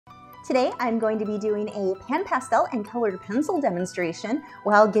Today I'm going to be doing a pan pastel and colored pencil demonstration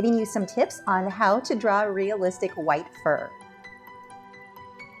while giving you some tips on how to draw realistic white fur.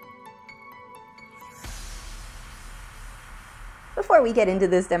 Before we get into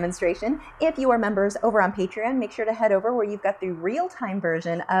this demonstration, if you are members over on Patreon, make sure to head over where you've got the real-time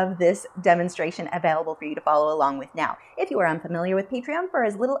version of this demonstration available for you to follow along with now. If you are unfamiliar with Patreon, for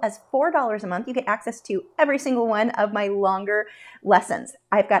as little as $4 a month, you get access to every single one of my longer lessons.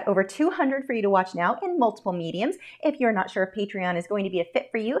 I've got over 200 for you to watch now in multiple mediums. If you're not sure if Patreon is going to be a fit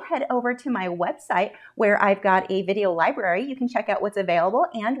for you, head over to my website where I've got a video library. You can check out what's available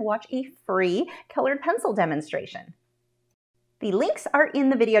and watch a free colored pencil demonstration. The links are in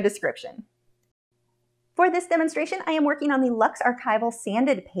the video description. For this demonstration, I am working on the Luxe Archival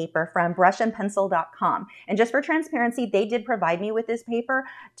Sanded paper from brushandpencil.com. And just for transparency, they did provide me with this paper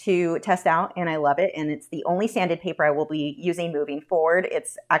to test out, and I love it. And it's the only sanded paper I will be using moving forward.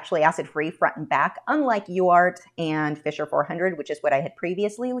 It's actually acid-free front and back, unlike UArt and Fisher 400, which is what I had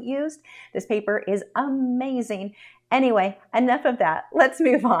previously used. This paper is amazing. Anyway, enough of that. Let's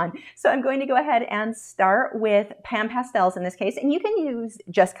move on. So I'm going to go ahead and start with Pan Pastels in this case, and you can use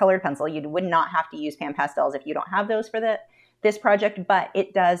just colored pencil. You would not have to use Pan Pastels if you don't have those for this project, but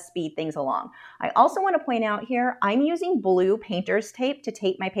it does speed things along. I also want to point out here, I'm using blue painter's tape to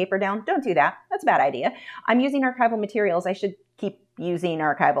tape my paper down. Don't do that. That's a bad idea. I'm using archival materials. I should keep using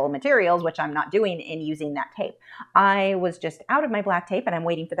archival materials, which I'm not doing in using that tape. I was just out of my black tape and I'm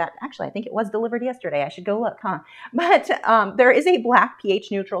waiting for that. Actually, I think it was delivered yesterday. I should go look, huh? But there is a black pH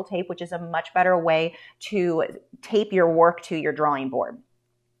neutral tape, which is a much better way to tape your work to your drawing board.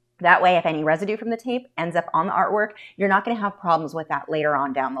 That way, if any residue from the tape ends up on the artwork, you're not going to have problems with that later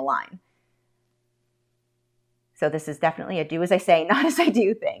on down the line. So this is definitely a do as I say, not as I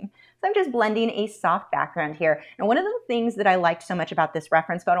do thing. So I'm just blending a soft background here. And one of the things that I liked so much about this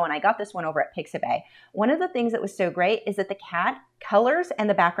reference photo, and I got this one over at Pixabay, one of the things that was so great is that the cat colors and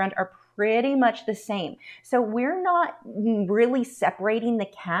the background are pretty much the same. So we're not really separating the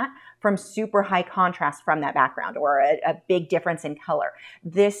cat from super high contrast from that background or a big difference in color.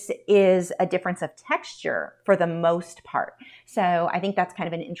 This is a difference of texture for the most part. So I think that's kind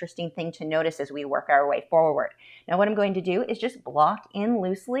of an interesting thing to notice as we work our way forward. Now what I'm going to do is just block in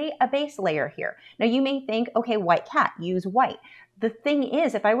loosely a base layer here. Now you may think, okay, white cat, use white. The thing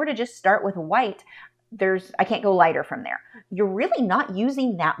is, if I were to just start with white, I can't go lighter from there. You're really not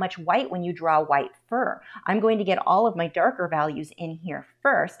using that much white when you draw white fur. I'm going to get all of my darker values in here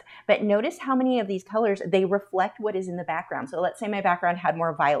first, but notice how many of these colors, they reflect what is in the background. So let's say my background had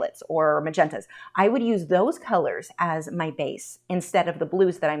more violets or magentas. I would use those colors as my base instead of the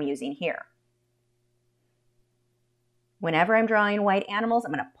blues that I'm using here. Whenever I'm drawing white animals,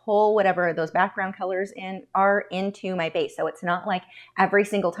 I'm going to pull whatever those background colors are into my base. So it's not like every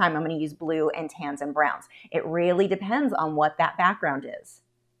single time I'm going to use blue and tans and browns. It really depends on what that background is.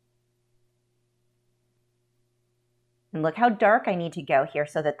 And look how dark I need to go here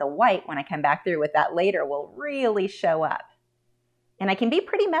so that the white, when I come back through with that later, will really show up. And I can be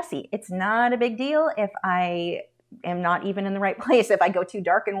pretty messy. It's not a big deal if I am not even in the right place. If I go too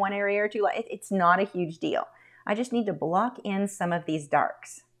dark in one area or too light, it's not a huge deal. I just need to block in some of these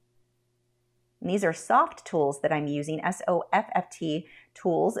darks. And these are soft tools that I'm using, SOFFT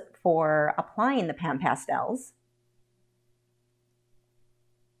tools for applying the Pan Pastels.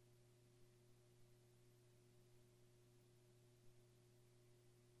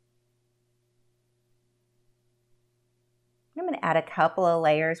 I'm going to add a couple of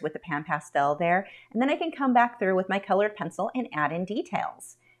layers with the Pan Pastel there, and then I can come back through with my colored pencil and add in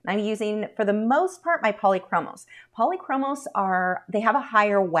details. I'm using, for the most part, my polychromos. Polychromos they have a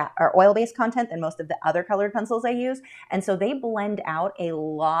higher oil-based content than most of the other colored pencils I use, and so they blend out a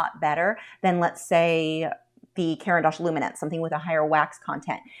lot better than, let's say, the Caran d'Ache Luminance, something with a higher wax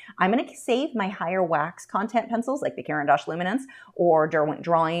content. I'm going to save my higher wax content pencils like the Caran d'Ache Luminance or Derwent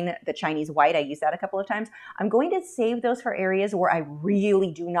Drawing, the Chinese White. I used that a couple of times. I'm going to save those for areas where I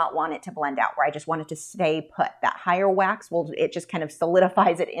really do not want it to blend out, where I just want it to stay put. That higher wax, it just kind of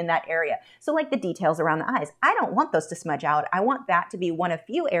solidifies it in that area. So like the details around the eyes, I don't want those to smudge out. I want that to be one of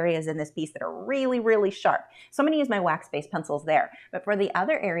few areas in this piece that are really, really sharp. So I'm going to use my wax-based pencils there. But for the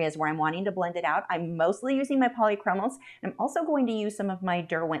other areas where I'm wanting to blend it out, I'm mostly using my polychromos. I'm also going to use some of my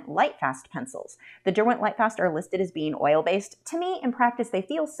Derwent Lightfast pencils. The Derwent Lightfast are listed as being oil-based. To me, in practice, they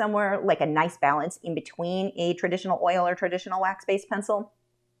feel somewhere like a nice balance in between a traditional oil or traditional wax-based pencil,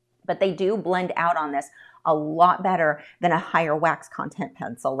 but they do blend out on this a lot better than a higher wax content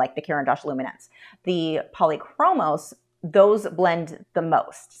pencil like the Caran d'Ache Luminance. The polychromos those blend the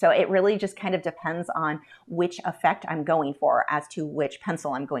most. So it really just kind of depends on which effect I'm going for as to which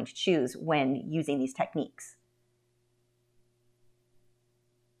pencil I'm going to choose when using these techniques.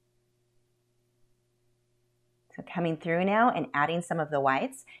 So coming through now and adding some of the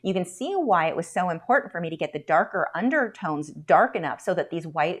whites, you can see why it was so important for me to get the darker undertones dark enough so that these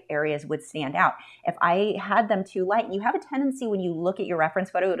white areas would stand out. If I had them too light, you have a tendency when you look at your reference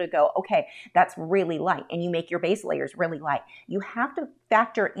photo to go, okay, that's really light, and you make your base layers really light. You have to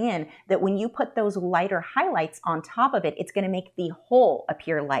factor in that when you put those lighter highlights on top of it, it's going to make the whole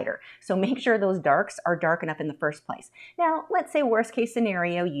appear lighter. So make sure those darks are dark enough in the first place. Now, let's say worst case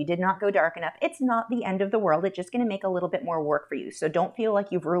scenario, you did not go dark enough. It's not the end of the world. It just going to make a little bit more work for you. So don't feel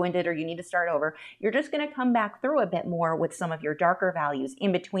like you've ruined it or you need to start over. You're just going to come back through a bit more with some of your darker values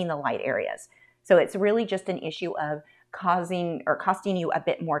in between the light areas. So it's really just an issue of costing you a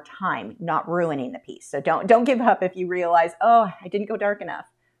bit more time, not ruining the piece. So don't give up if you realize, oh, I didn't go dark enough.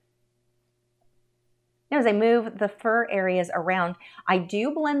 Now, as I move the fur areas around, I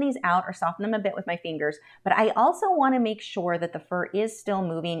do blend these out or soften them a bit with my fingers, but I also want to make sure that the fur is still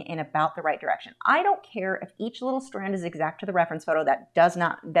moving in about the right direction. I don't care if each little strand is exact to the reference photo. That's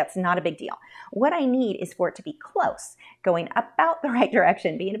not a big deal. What I need is for it to be close, going about the right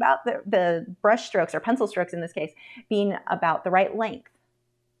direction, being about the brush strokes or pencil strokes in this case, being about the right length.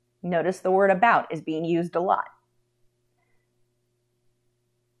 Notice the word about is being used a lot.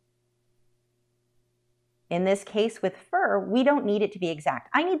 In this case with fur, we don't need it to be exact.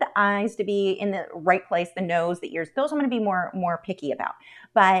 I need the eyes to be in the right place, the nose, the ears. Those I'm going to be more picky about.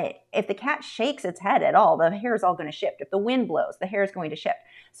 But if the cat shakes its head at all, the hair is all going to shift. If the wind blows, the hair is going to shift.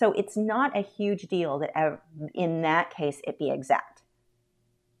 So it's not a huge deal that in that case it be exact.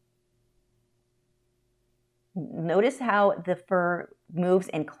 Notice how the fur moves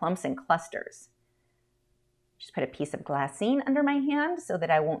in clumps and clusters. Just put a piece of glassine under my hand so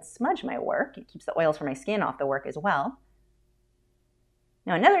that I won't smudge my work. It keeps the oils from my skin off the work as well.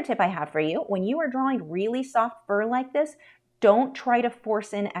 Now, another tip I have for you, when you are drawing really soft fur like this, don't try to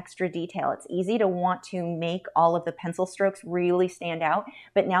force in extra detail. It's easy to want to make all of the pencil strokes really stand out,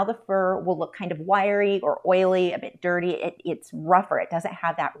 but now the fur will look kind of wiry or oily, a bit dirty. It's rougher. It doesn't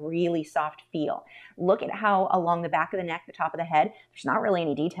have that really soft feel. Look at how along the back of the neck, the top of the head, there's not really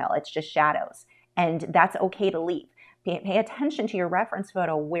any detail. It's just shadows. And that's okay to leave. Pay attention to your reference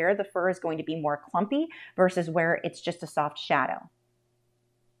photo where the fur is going to be more clumpy versus where it's just a soft shadow.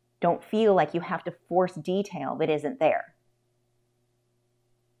 Don't feel like you have to force detail that isn't there.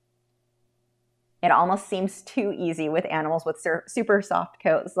 It almost seems too easy with animals with super soft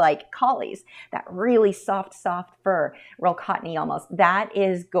coats like collies. That really soft fur, real cottony almost. That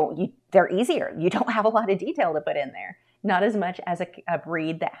is they're easier. You don't have a lot of detail to put in there. Not as much as a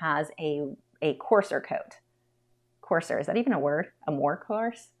breed that has a coarser coat. Coarser, is that even a word? A more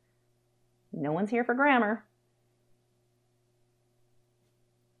coarse? No one's here for grammar.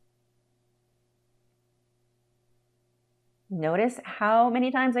 Notice how many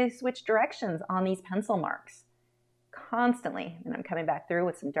times I switch directions on these pencil marks. Constantly. And I'm coming back through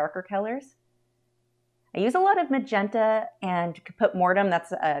with some darker colors. I use a lot of magenta and put mortem,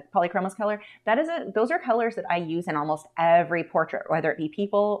 that's a polychromos color. Those are colors that I use in almost every portrait, whether it be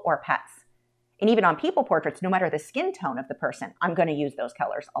people or pets. And even on people portraits, no matter the skin tone of the person, I'm going to use those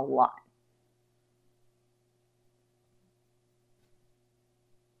colors a lot.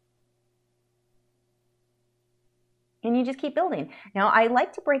 And you just keep building. Now, I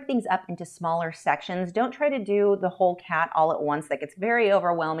like to break things up into smaller sections. Don't try to do the whole cat all at once. That gets very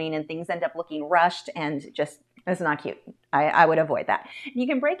overwhelming and things end up looking rushed and just, it's not cute. I would avoid that. You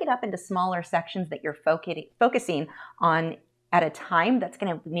can break it up into smaller sections that you're focusing on at a time. That's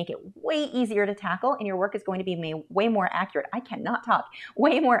going to make it way easier to tackle, and your work is going to be way more accurate. I cannot talk.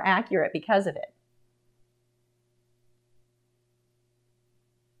 Way more accurate because of it.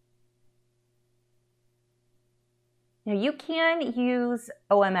 Now you can use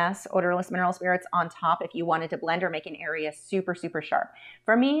OMS, odorless mineral spirits, on top if you wanted to blend or make an area super sharp.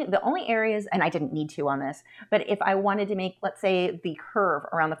 For me, the only areas, and I didn't need to on this, but if I wanted to make, let's say, the curve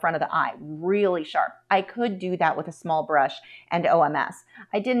around the front of the eye really sharp, I could do that with a small brush and OMS.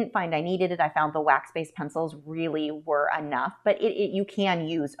 I didn't find I needed it. I found the wax-based pencils really were enough, but you can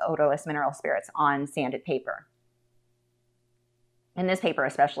use odorless mineral spirits on sanded paper. And this paper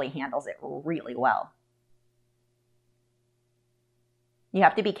especially handles it really well. You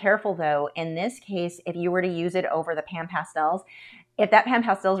have to be careful though, in this case, if you were to use it over the Pan Pastels, if that Pan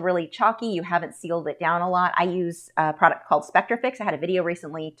Pastel is really chalky, you haven't sealed it down a lot. I use a product called Spectrafix. I had a video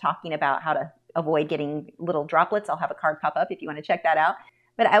recently talking about how to avoid getting little droplets. I'll have a card pop up if you want to check that out.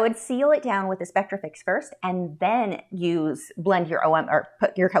 But I would seal it down with the Spectrafix first, and then blend your OM, or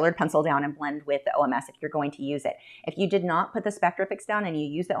put your colored pencil down and blend with the OMS if you're going to use it. If you did not put the Spectrafix down and you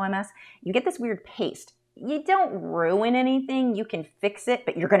use the OMS, you get this weird paste. You don't ruin anything. You can fix it,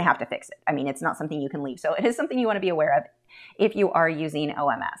 but you're going to have to fix it. I mean, it's not something you can leave. So it is something you want to be aware of if you are using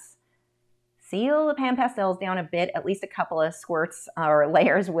OMS. Seal the Pan Pastels down a bit, at least a couple of squirts or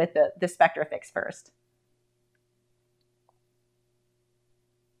layers with the Spectrafix first.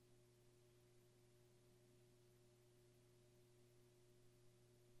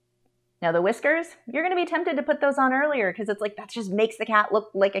 Now the whiskers, you're going to be tempted to put those on earlier because it's like, that just makes the cat look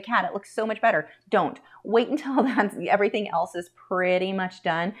like a cat. It looks so much better. Don't. Wait until everything else is pretty much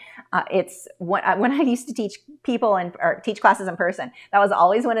done. It's when I used to teach people or teach classes in person, that was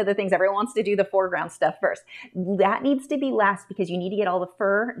always one of the things. Everyone wants to do the foreground stuff first. That needs to be last because you need to get all the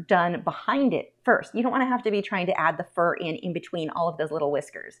fur done behind it first. You don't want to have to be trying to add the fur in between all of those little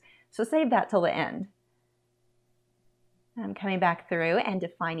whiskers. So save that till the end. I'm coming back through and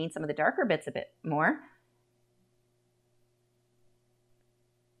defining some of the darker bits a bit more.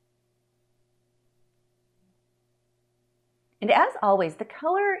 And as always, the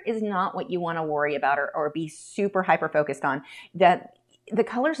color is not what you want to worry about or be super hyper focused on. That the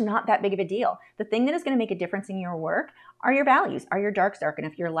color's not that big of a deal. The thing that is going to make a difference in your work are your values. Are your darks dark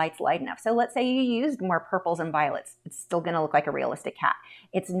enough? Your lights light enough? So let's say you used more purples and violets. It's still going to look like a realistic cat.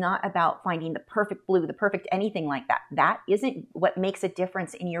 It's not about finding the perfect blue, the perfect anything like that. That isn't what makes a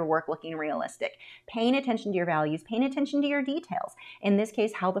difference in your work looking realistic. Paying attention to your values, paying attention to your details. In this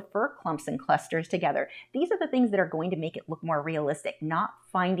case, how the fur clumps and clusters together. These are the things that are going to make it look more realistic, not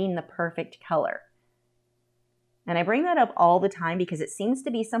finding the perfect color. And I bring that up all the time because it seems to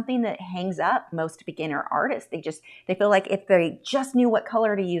be something that hangs up most beginner artists. They feel like if they just knew what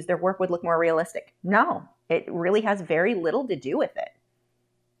color to use, their work would look more realistic. No, it really has very little to do with it.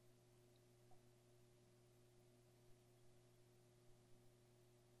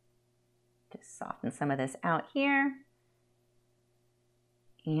 Just soften some of this out here.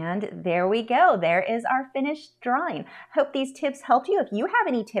 And there we go. There is our finished drawing. Hope these tips helped you. If you have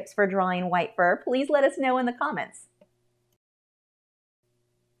any tips for drawing white fur, please let us know in the comments.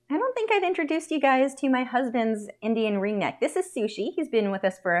 I don't think I've introduced you guys to my husband's Indian ringneck. This is Sushi. He's been with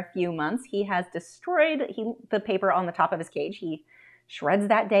us for a few months. He has destroyed the paper on the top of his cage. He shreds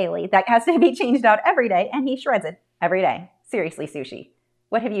that daily. That has to be changed out every day, and he shreds it every day. Seriously, Sushi,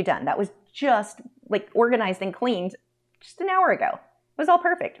 what have you done? That was just like organized and cleaned just an hour ago. It was all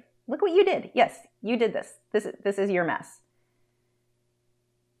perfect. Look what you did. Yes, you did this. This is your mess.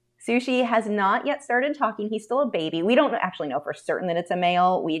 Sushi has not yet started talking. He's still a baby. We don't actually know for certain that it's a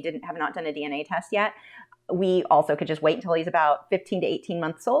male. We have not done a DNA test yet. We also could just wait until he's about 15 to 18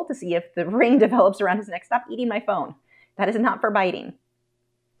 months old to see if the ring develops around his neck. Stop eating my phone. That is not for biting.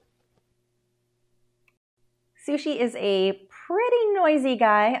 Sushi is a pretty noisy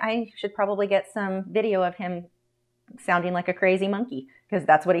guy. I should probably get some video of him sounding like a crazy monkey because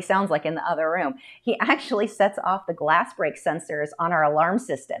that's what he sounds like in the other room. He actually sets off the glass break sensors on our alarm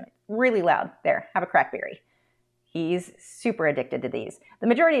system. Really loud. There, have a crackberry. He's super addicted to these. The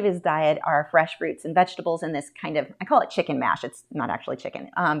majority of his diet are fresh fruits and vegetables and this kind of, I call it chicken mash. It's not actually chicken,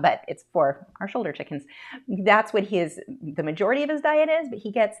 but it's for our shoulder chickens. That's what the majority of his diet is, but he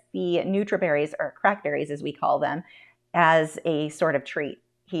gets the nutriberries, or crackberries as we call them, as a sort of treat.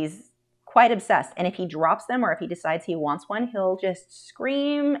 He's quite obsessed. And if he drops them or if he decides he wants one, he'll just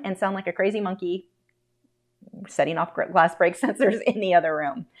scream and sound like a crazy monkey, setting off glass break sensors in the other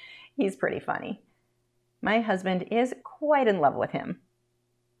room. He's pretty funny. My husband is quite in love with him.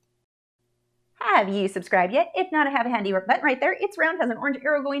 Have you subscribed yet? If not, I have a handy button right there. It's round, has an orange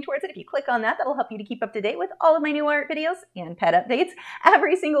arrow going towards it. If you click on that, that'll help you to keep up to date with all of my new art videos and pet updates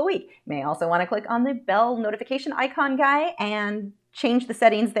every single week. You may also want to click on the bell notification icon guy and change the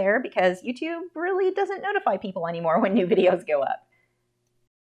settings there because YouTube really doesn't notify people anymore when new videos go up.